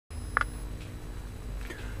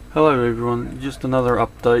Hello everyone, just another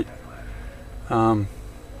update.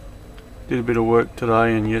 Did a bit of work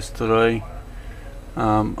today and yesterday.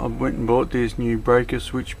 I went and bought this new breaker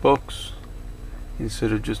switch box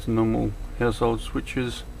instead of just a normal household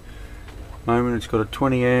switches. At the moment it's got a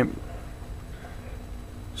 20 amp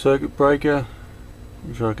circuit breaker,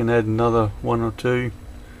 which I can add another one or two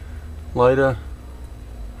later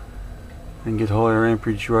and get higher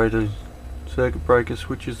amperage rated circuit breaker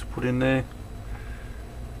switches to put in there.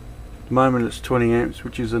 At the moment it's 20 amps,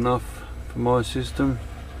 which is enough for my system,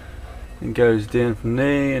 and goes down from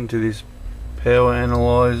there into this power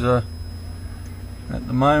analyzer. At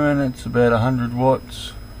the moment it's about 100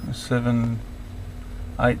 watts, 7-8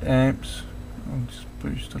 amps. I'll just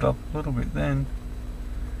boost it up a little bit then.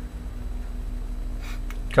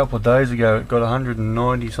 A couple of days ago it got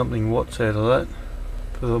 190 something watts out of that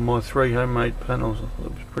for my 3 homemade panels. I thought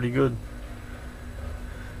it was pretty good.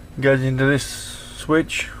 It goes into this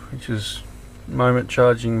switch, which is at the moment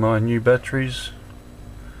charging my new batteries.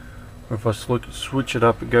 Or if I switch it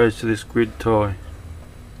up, it goes to this grid tie.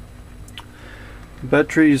 The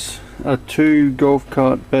batteries are 2 golf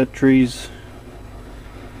cart batteries.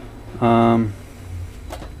 They are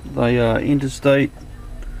Interstate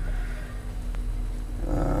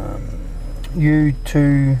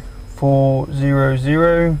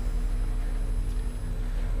U2400.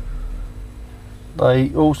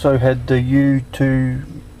 They also had the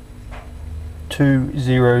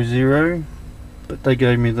U2200, but they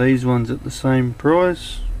gave me these ones at the same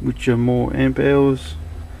price, which are more amp hours,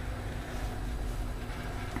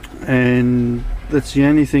 and that's the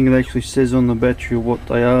only thing that actually says on the battery what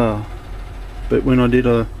they are. But when I did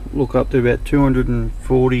a look up, they're about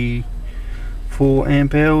 244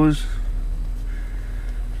 amp hours.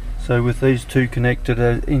 So with these two connected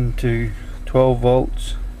into 12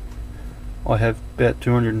 volts, I have about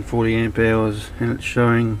 240 amp hours, and it's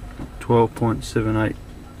showing 12.78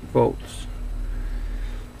 volts.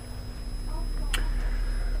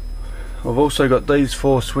 I've also got these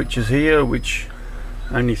 4 switches here, which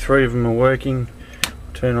only 3 of them are working.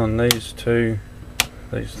 Turn on these 2,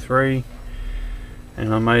 these 3,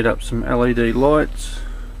 and I made up some LED lights,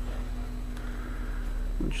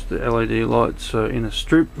 which the LED lights are in a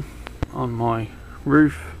strip on my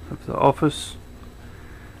roof of the office.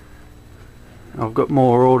 I've got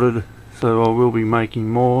more ordered, so I will be making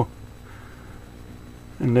more,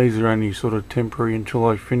 and these are only sort of temporary until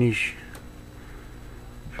I finish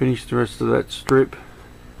the rest of that strip,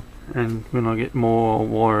 and when I get more I'll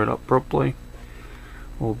wire it up properly,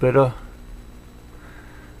 or better.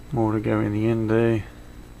 More to go in the end there,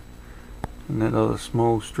 and that other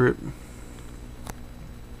small strip.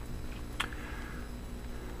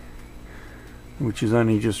 Which is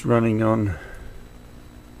only just running on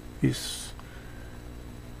this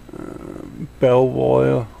bell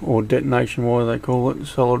wire, or detonation wire they call it,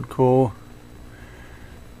 solid core.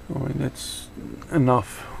 I mean, that's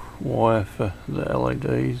enough wire for the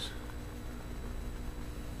LEDs.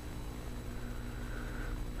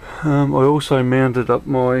 I also mounted up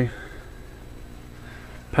my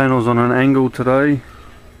panels on an angle today,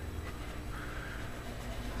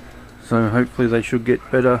 so hopefully they should get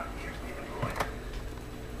better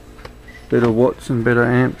watts and better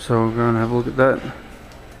amps, so I'll go and have a look at that.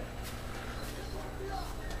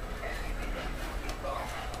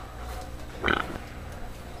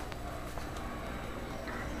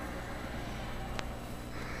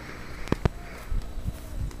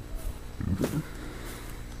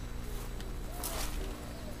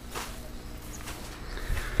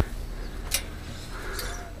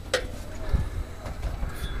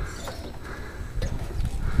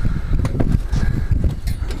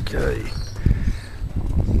 Okay,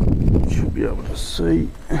 should be able to see.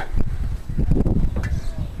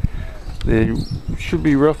 There should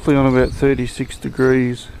be roughly on about 36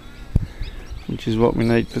 degrees, which is what we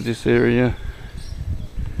need for this area.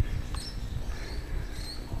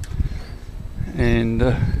 And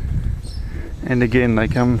again, they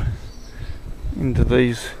come into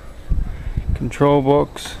these control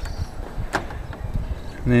box,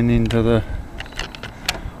 and then into the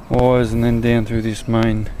wires, and then down through this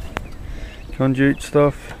main conduit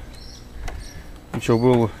stuff, which I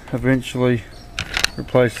will eventually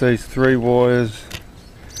replace these 3 wires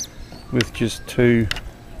with just 2,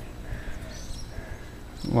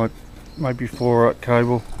 like maybe 4-aught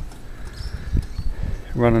cable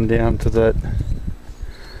running down to that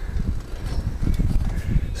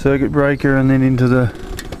circuit breaker and then into the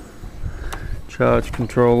charge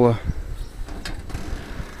controller.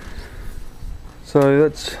 So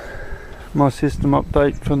that's my system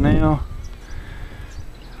update for now.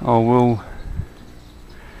 I will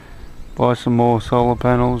buy some more solar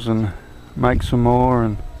panels and make some more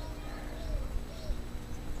and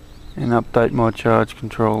update my charge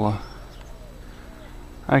controller.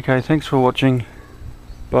 Okay, thanks for watching.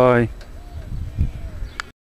 Bye.